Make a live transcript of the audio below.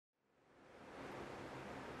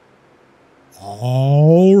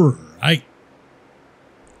All right.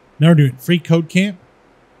 Now we're doing freeCodeCamp,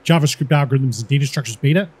 JavaScript algorithms and data structures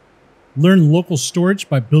beta. Learn local storage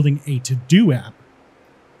by building a to-do app.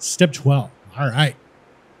 Step 12. All right.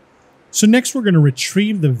 So next we're going to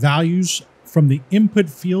retrieve the values from the input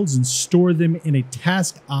fields and store them in a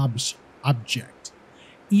taskObj object.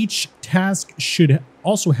 Each task should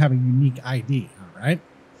also have a unique ID. All right.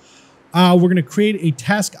 We're going to create a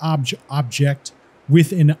taskObj object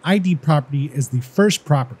with an ID property as the first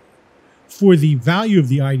property. For the value of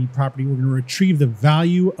the ID property, we're going to retrieve the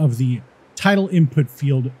value of the titleInput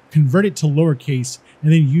field, convert it to lowercase,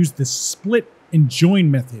 and then use the split and join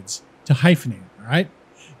methods to hyphenate. All right.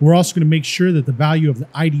 We're also going to make sure that the value of the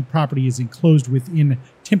ID property is enclosed within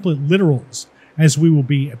template literals, as we will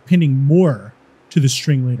be appending more to the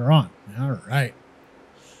string later on. All right.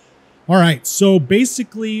 All right. So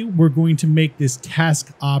basically, we're going to make this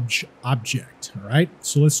taskObj object. All right.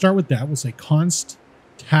 So let's start with that. We'll say const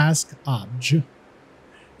taskObj,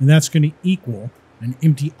 and that's going to equal an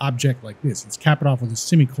empty object like this. Let's cap it off with a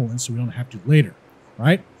semicolon so we don't have to later. All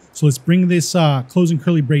right. So let's bring this closing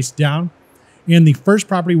curly brace down. And the first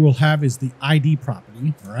property we'll have is the ID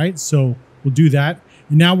property. All right. So we'll do that.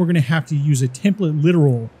 And now we're going to have to use a template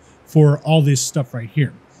literal for all this stuff right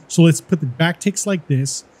here. So let's put the backticks like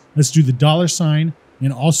this. Let's do the $sign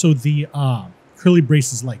and also the curly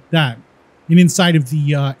braces like that. And inside of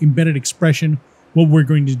the embedded expression, what we're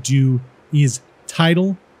going to do is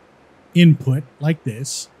titleInput like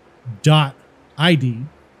this, dot ID.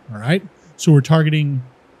 All right. So we're targeting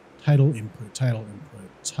titleInput,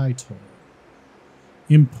 titleInput,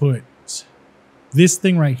 this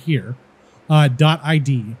thing right here, dot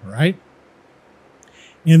ID. All right.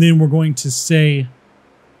 And then we're going to say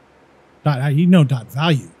dot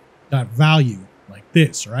value like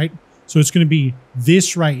this. Right. So it's going to be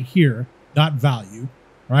this right here, dot value.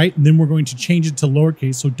 Right. And then we're going to change it to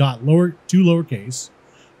lowercase. So dot lowercase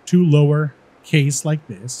like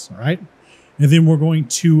this. All right. And then we're going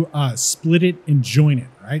to split it and join it.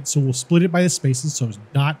 Right. So we'll split it by the spaces. So it's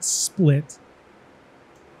dot split.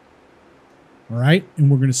 All right. And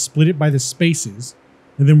we're going to split it by the spaces.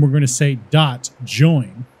 And then we're going to say dot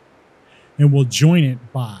join. And we'll join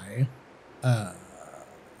it by,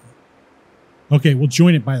 we'll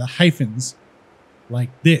join it by the hyphens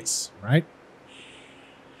like this. Right.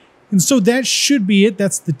 And so that should be it.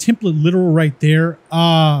 That's the template literal right there.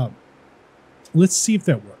 Let's see if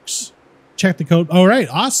that works. Check the code. All right,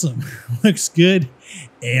 awesome. Looks good.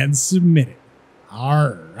 And submit it. All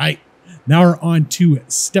right. Now we're on to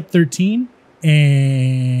step 13,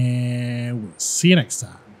 and we'll see you next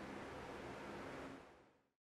time.